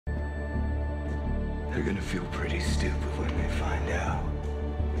They're gonna feel pretty stupid when they find out.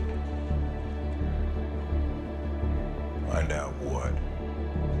 Find out what?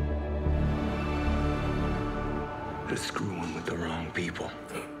 They're screwing with the wrong people.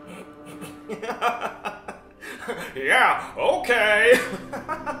 Yeah, okay.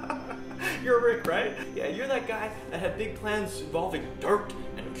 You're Rick, right? Yeah, you're that guy that had big plans involving dirt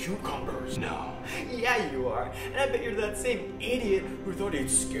and cucumbers. No. Yeah, you are. And I bet you're that same idiot who thought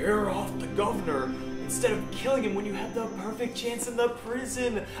he'd scare off the governor instead of killing him when you had the perfect chance in the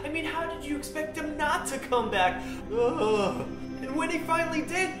prison. I mean, how did you expect him not to come back? Ugh. And when he finally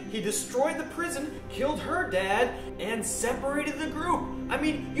did, he destroyed the prison, killed her dad, and separated the group. I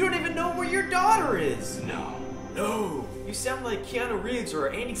mean, you don't even know where your daughter is. No. No. You sound like Keanu Reeves or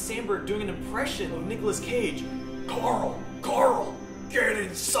Andy Samberg doing an impression of Nicolas Cage. Carl! Carl! Get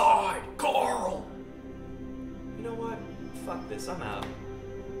inside! Carl! You know what? Fuck this, I'm out.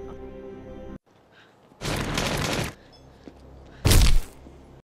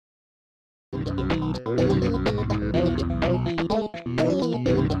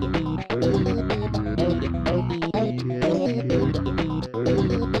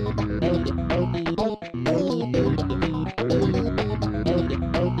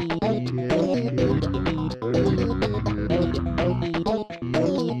 Yeah.